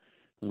 solid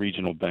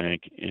regional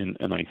bank, and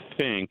I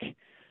think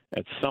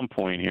at some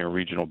point here,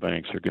 regional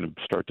banks are going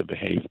to start to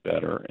behave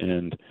better,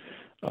 and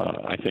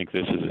I think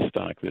this is a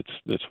stock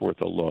that's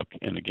worth a look.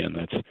 And again,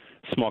 that's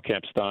small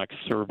cap stocks,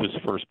 Service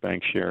First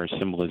Bank shares,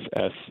 symbol is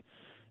S,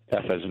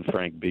 F as in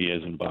Frank, B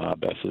as in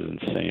Bob, S as in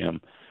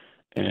Sam,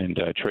 and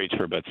trades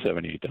for about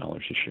 $78 a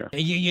share.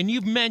 And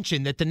you've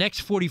mentioned that the next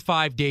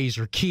 45 days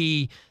are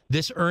key.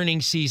 This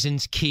earnings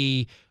season's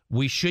key.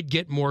 We should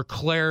get more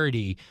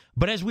clarity.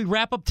 But as we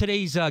wrap up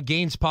today's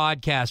Gains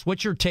podcast,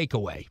 what's your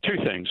takeaway?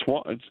 Two things.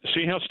 Well,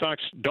 see how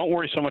stocks, don't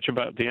worry so much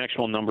about the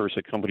actual numbers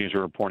that companies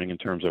are reporting in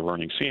terms of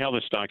earnings. See how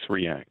the stocks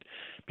react,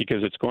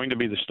 because it's going to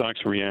be the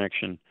stock's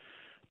reaction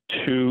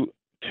to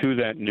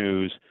that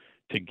news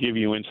to give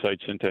you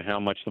insights into how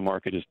much the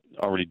market has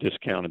already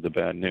discounted the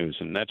bad news.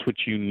 And that's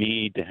what you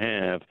need to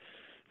have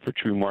for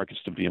true markets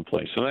to be in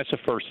place. So that's the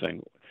first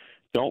thing.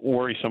 Don't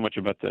worry so much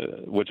about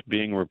what's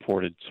being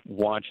reported.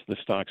 Watch the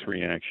stock's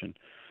reaction.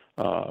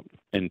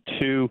 And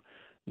two,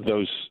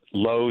 those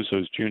lows,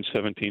 those June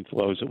 17th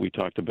lows that we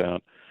talked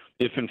about,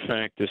 if in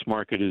fact this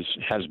market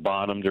has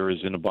bottomed or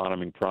is in a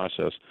bottoming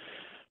process,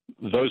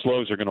 those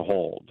lows are going to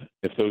hold.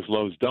 If those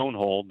lows don't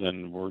hold,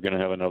 then we're going to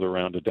have another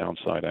round of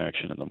downside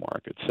action in the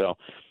market. So,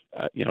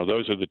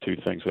 those are the two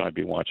things that I'd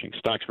be watching: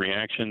 stocks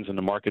reactions and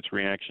the market's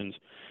reactions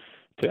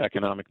to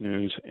economic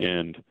news,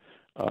 and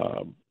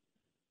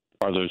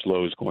are those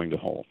lows going to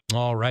hold?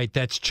 All right.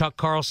 That's Chuck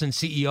Carlson,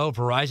 CEO of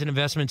Horizon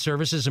Investment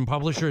Services and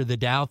publisher of the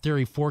Dow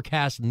Theory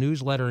Forecast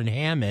newsletter in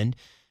Hammond,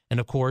 and,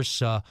 of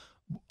course,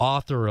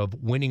 author of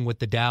Winning with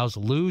the Dow's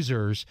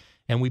Losers.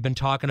 And we've been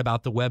talking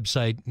about the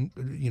website,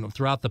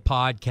 throughout the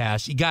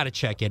podcast. You got to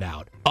check it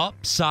out.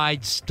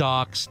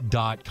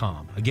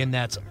 UpsideStocks.com. Again,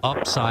 that's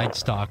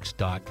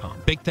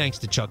UpsideStocks.com. Big thanks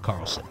to Chuck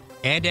Carlson.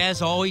 And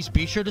as always,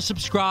 be sure to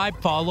subscribe,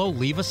 follow,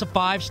 leave us a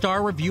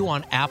 5-star review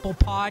on Apple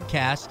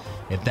Podcasts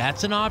if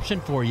that's an option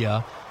for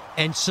you,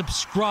 and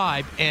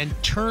subscribe and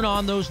turn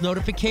on those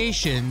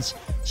notifications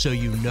so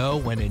you know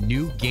when a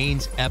new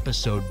Gains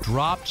episode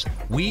drops.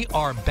 We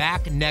are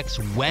back next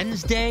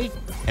Wednesday,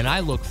 and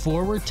I look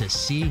forward to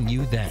seeing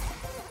you then.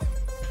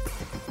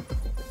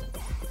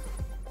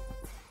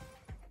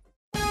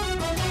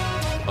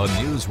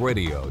 A News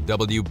Radio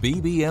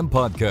WBBM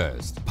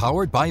podcast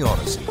powered by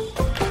Odyssey.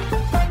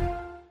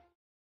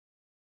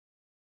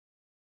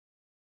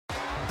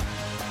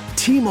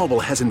 T-Mobile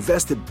has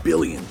invested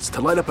billions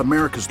to light up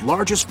America's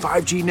largest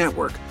 5G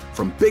network,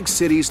 from big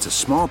cities to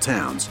small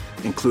towns,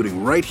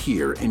 including right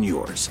here in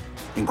yours.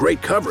 And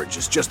great coverage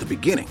is just the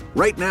beginning.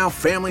 Right now,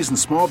 families and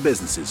small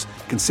businesses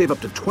can save up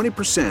to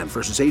 20%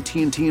 versus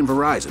AT&T and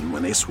Verizon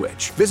when they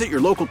switch. Visit your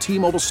local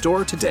T-Mobile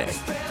store today.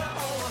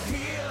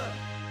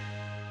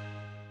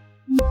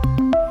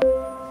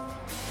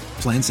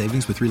 Plan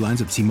savings with 3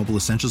 lines of T-Mobile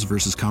Essentials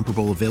versus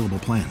comparable available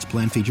plans.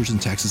 Plan features and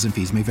taxes and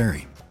fees may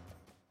vary.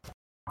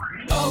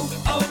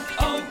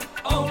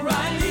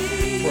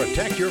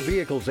 Protect your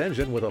vehicle's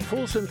engine with a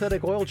full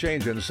synthetic oil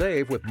change and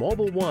save with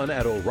Mobil 1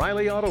 at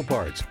O'Reilly Auto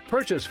Parts.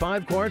 Purchase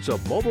 5 quarts of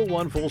Mobil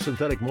 1 full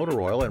synthetic motor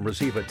oil and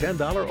receive a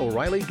 $10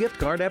 O'Reilly gift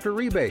card after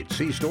rebate.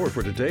 See store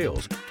for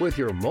details. With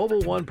your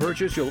Mobil 1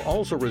 purchase, you'll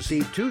also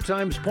receive 2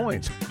 times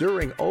points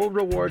during O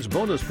Rewards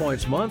Bonus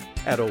Points Month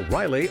at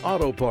O'Reilly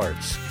Auto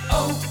Parts.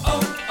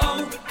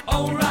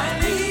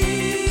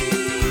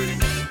 O'Reilly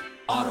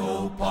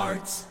Auto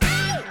Parts.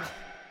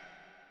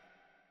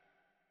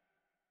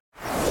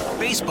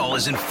 Baseball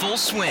is in full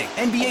swing.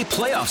 NBA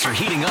playoffs are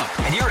heating up,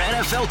 and your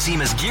NFL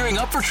team is gearing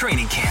up for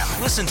training camp.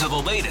 Listen to the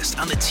latest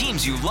on the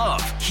teams you love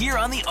here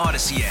on the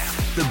Odyssey app.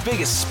 The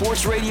biggest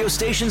sports radio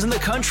stations in the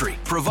country,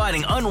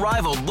 providing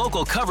unrivaled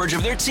local coverage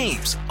of their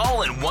teams,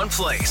 all in one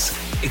place.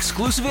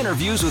 Exclusive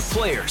interviews with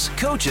players,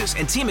 coaches,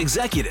 and team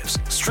executives,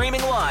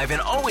 streaming live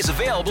and always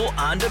available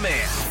on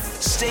demand.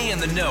 Stay in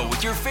the know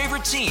with your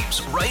favorite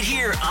teams right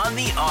here on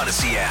the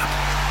Odyssey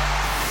app.